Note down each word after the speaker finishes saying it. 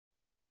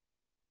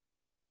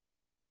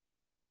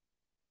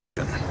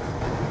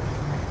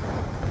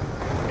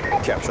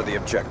Capture the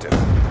objective.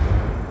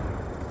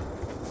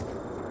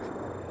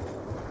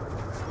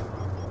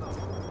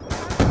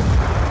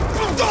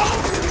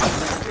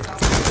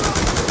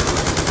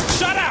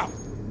 Shut out!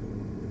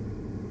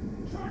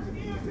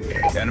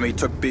 Enemy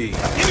took B. Enemy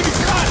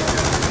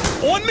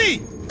spotted! On me!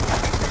 Be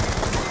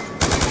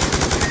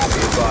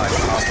advised,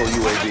 hostile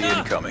UAV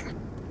incoming.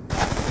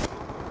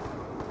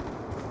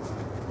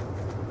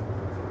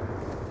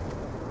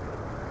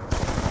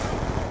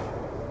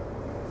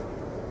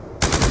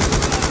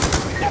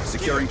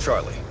 Securing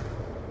Charlie.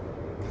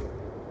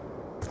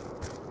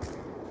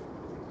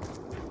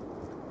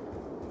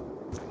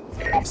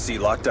 C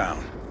locked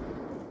down.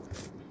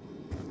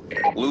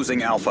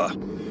 Losing Alpha.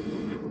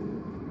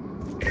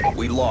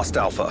 We lost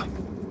Alpha.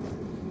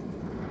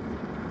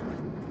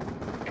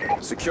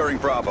 Securing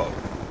Bravo.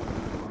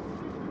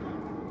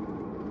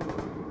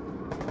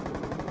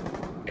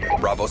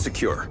 Bravo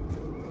secure.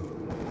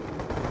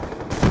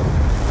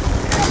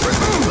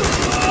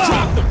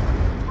 Drop them!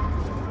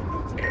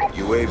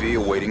 UAV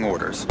awaiting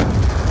orders.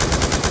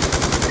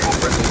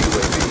 Friendly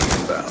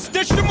UAV inbound.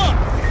 Stitch them up!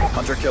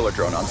 Hunter-killer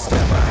drone on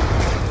standby.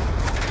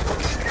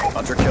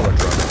 Hunter-killer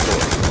drone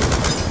deployed.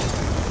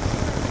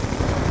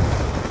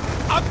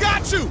 I've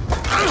got you!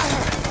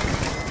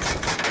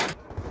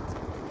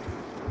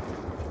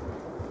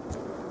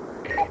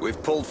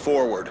 We've pulled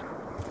forward.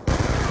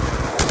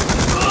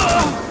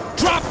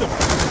 Drop them!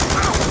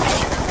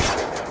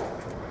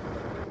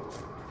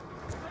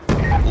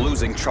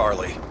 Losing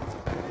Charlie.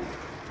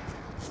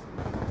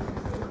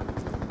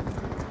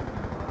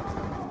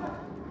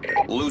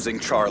 Losing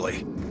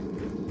Charlie.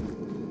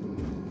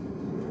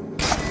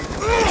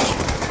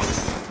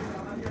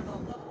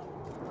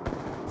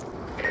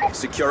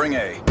 Securing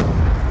A.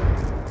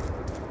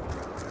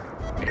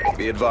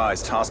 Be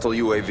advised, hostile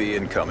UAV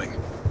incoming.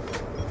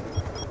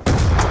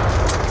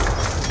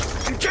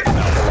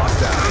 Alpha locked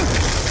down.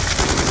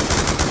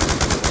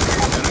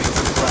 Enemy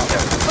took Bravo.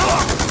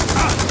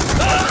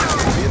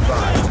 Be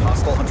advised,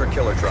 hostile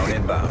hunter-killer drone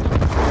inbound.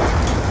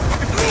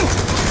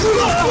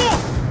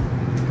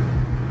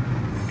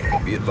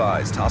 Be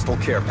advised, hostile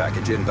care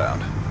package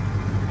inbound.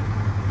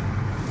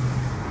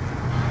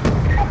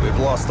 We've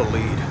lost the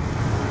lead.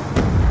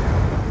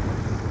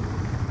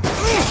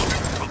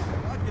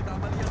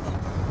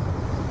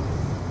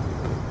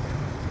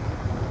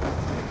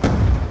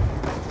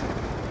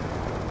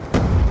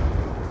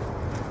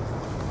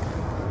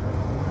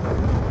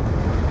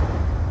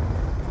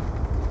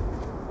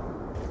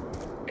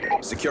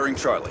 Securing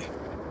Charlie.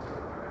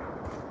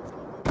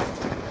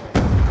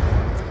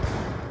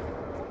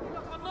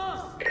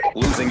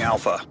 Losing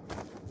Alpha.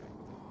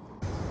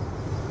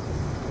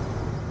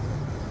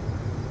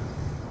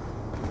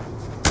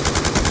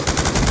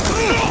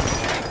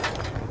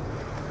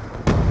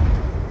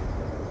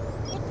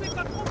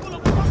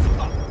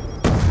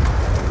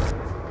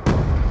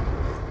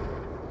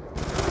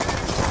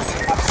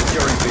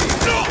 Securing B.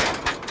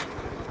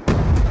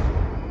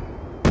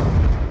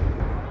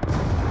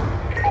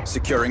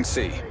 Securing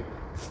C.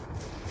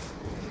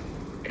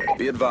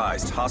 Be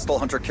advised, hostile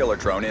hunter-killer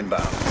drone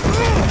inbound.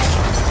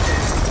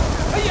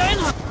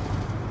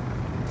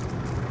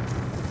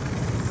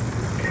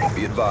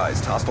 Be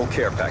advised, hostile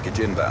care package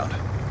inbound.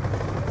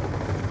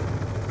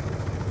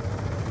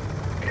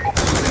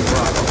 Losing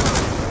Bravo.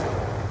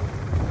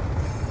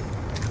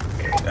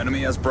 Enemy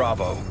has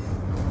Bravo. Be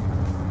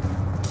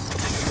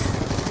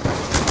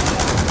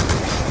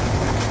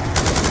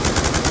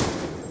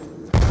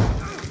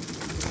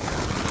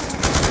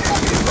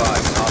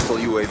advised, hostile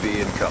UAV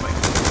incoming.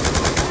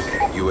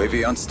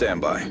 UAV on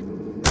standby.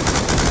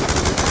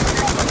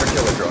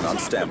 Hunter-killer drone on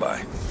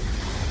standby.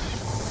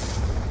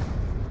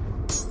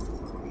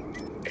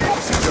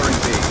 Securing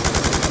B.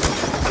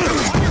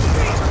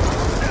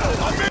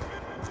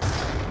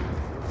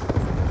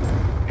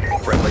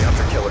 Friendly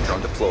hunter-killer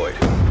drone deployed.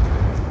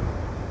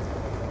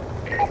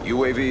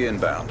 UAV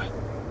inbound.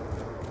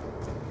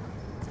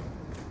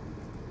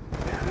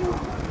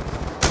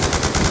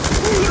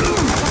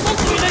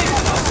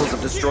 Hostiles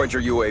have destroyed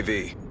your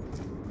UAV.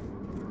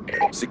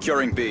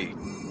 Securing B.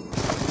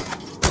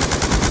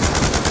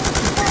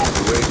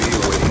 UAV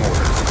awaiting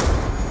orders.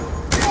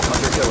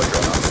 Hunter-killer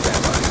drone on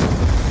standby.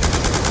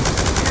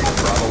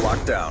 Bravo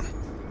locked down.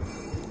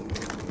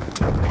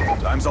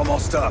 Time's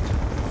almost up.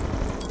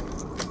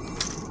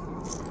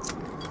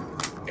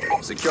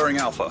 Securing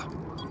Alpha.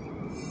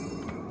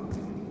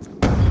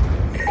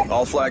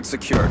 All flags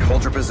secured.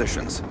 Hold your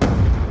positions.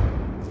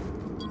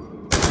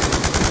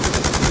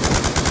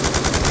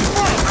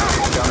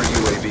 Counter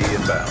UAV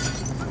inbound.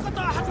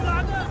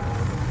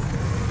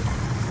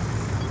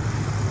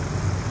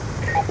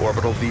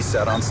 Orbital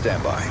VSAT on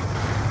standby.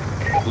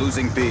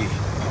 Losing B.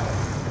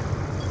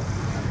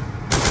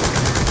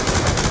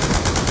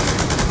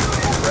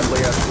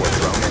 Friendly escort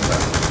drone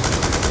inbound.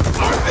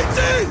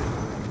 RPG!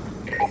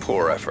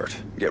 Poor effort.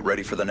 Get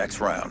ready for the next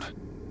round.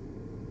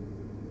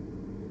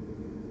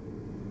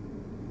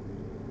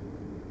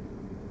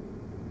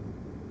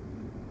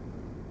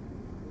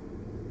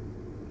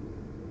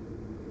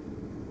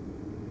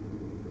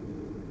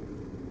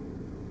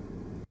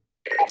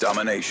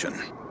 Domination.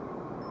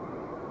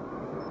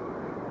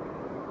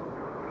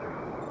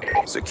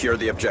 Secure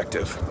the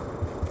objective.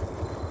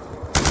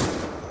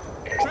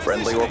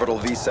 Friendly orbital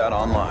VSAT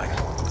online.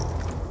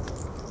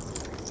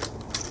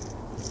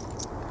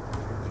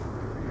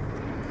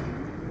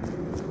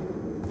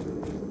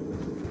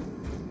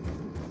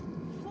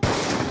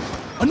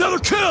 Another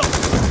kill!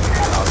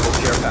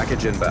 Hostile care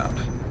package inbound.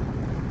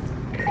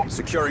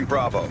 Securing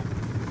Bravo.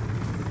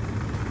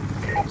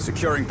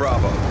 Securing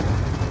Bravo.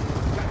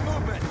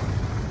 Movement.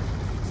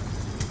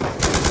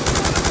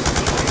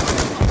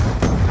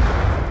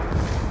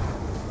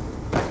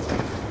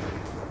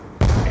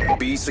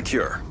 B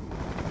secure.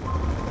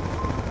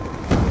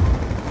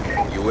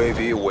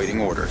 UAV awaiting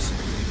orders.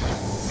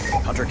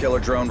 Hunter-killer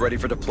drone ready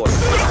for deployment.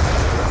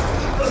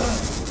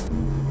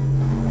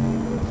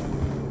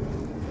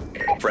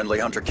 Friendly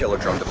hunter-killer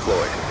drone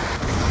deployed.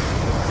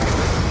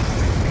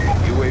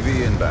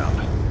 UAV inbound.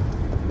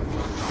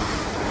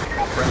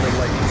 Friendly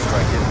lightning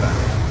strike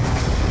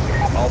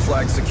inbound. All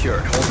flags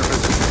secured. Hold your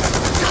position.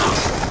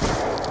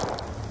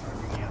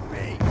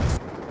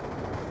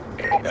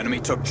 Enemy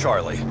took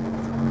Charlie.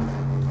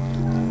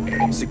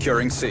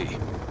 Securing C.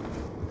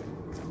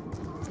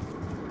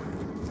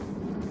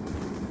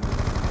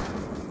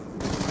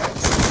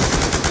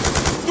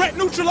 Threat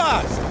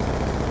neutralized!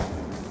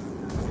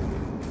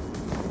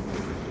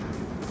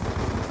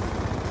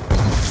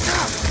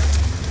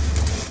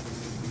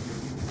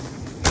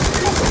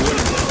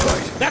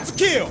 That's a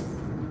kill!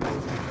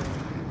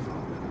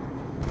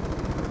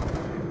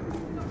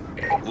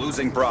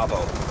 Losing Bravo.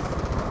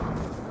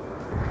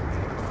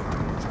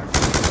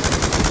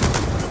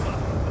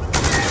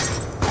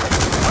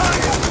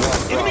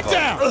 Enemy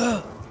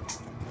down!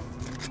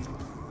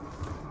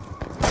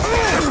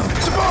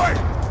 Support!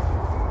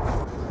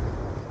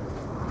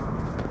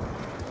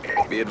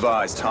 Be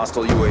advised,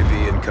 hostile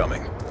UAV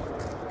incoming.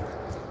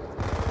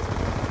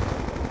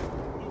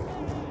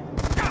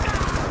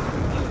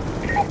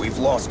 We've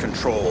lost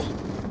control.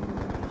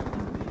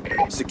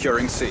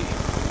 Securing C.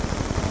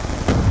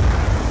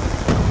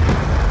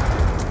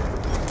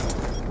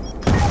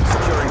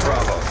 Securing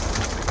Bravo.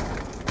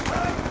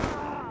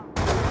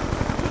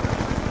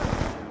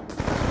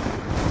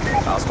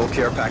 Hostile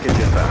care package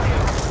inbound.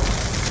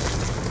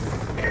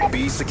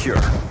 B secure.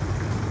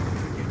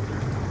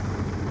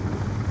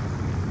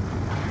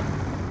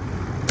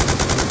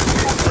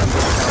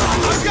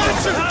 I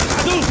got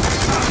you!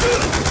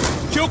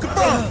 Kill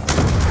confirmed!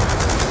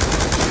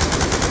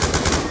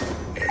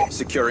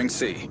 Securing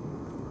C.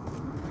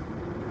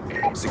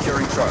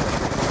 Securing Charlie.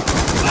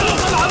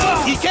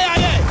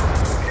 EKIA!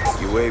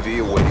 UAV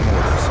awaiting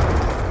orders.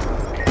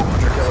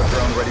 Hunter-killer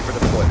drone ready for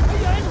deployment.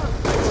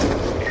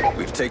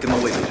 We've taken the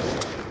lead.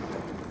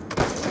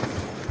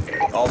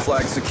 All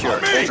flags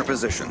secured. Hold your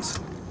positions.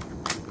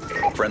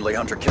 Friendly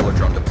hunter-killer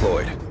drone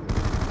deployed.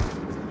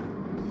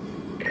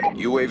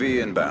 UAV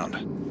inbound.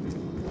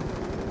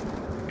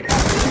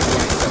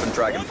 227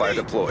 Dragonfire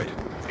deployed.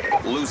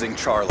 Losing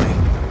Charlie.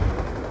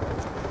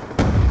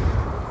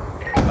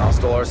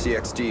 Hostile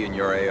RCXD in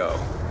your AO.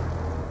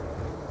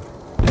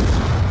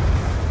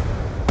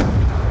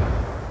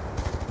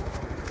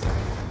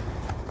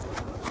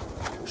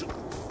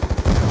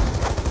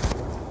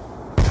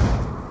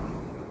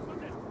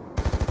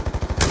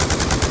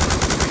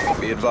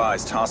 Be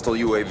advised, hostile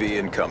UAV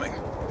incoming.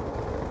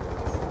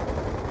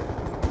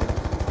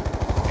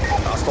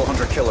 Hostile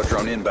hunter-killer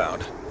drone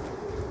inbound.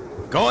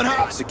 Going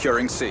hot!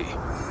 Securing C.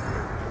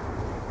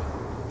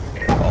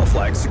 All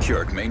flags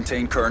secured.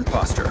 Maintain current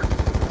posture.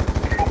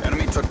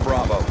 Enemy took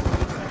Bravo.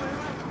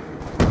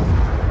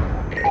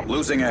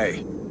 Losing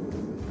A.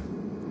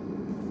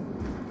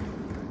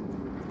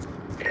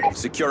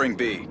 Securing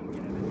B.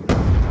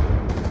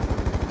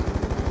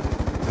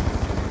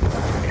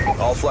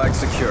 All flags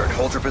secured.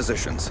 Hold your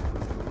positions.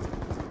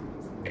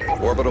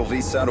 Orbital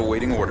VSAT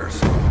awaiting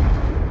orders.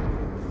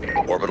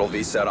 Orbital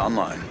VSAT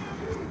online.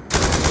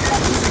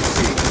 Losing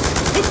C.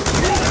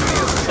 Enemy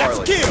is That's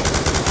a Charlie. kill!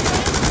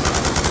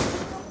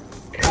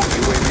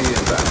 UAV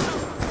inbound.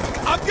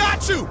 I've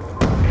got you!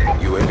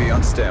 UAV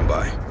on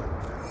standby.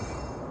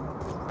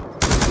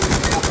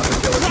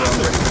 Hunter-killer drone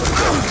ready for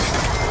deployment.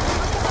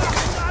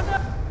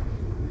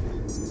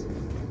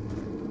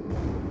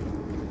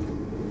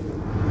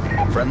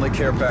 Friendly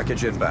care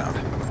package inbound.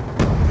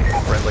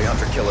 Friendly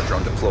hunter-killer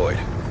drone deployed.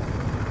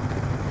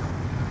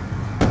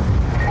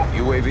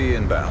 UAV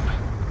inbound.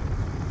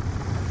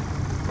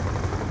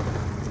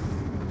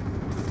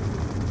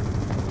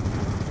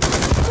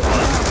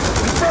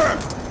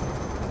 Confirmed!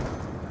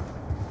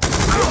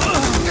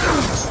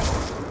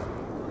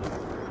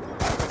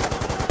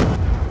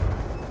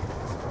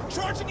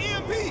 Charging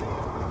EMP!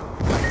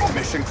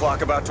 Mission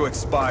clock about to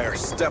expire.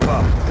 Step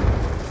up.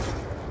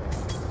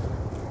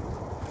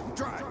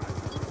 Drive.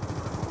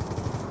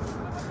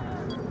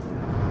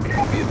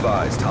 Be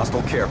advised,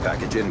 hostile care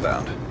package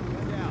inbound.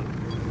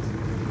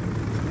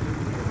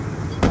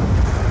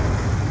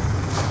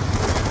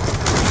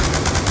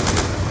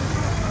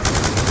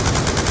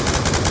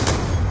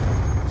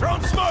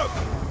 Throwing smoke!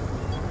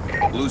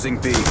 Losing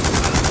B.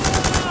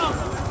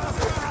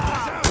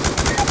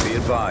 Be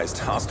advised,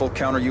 hostile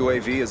counter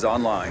UAV is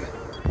online.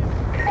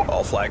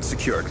 All flags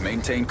secured.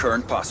 Maintain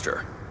current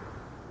posture.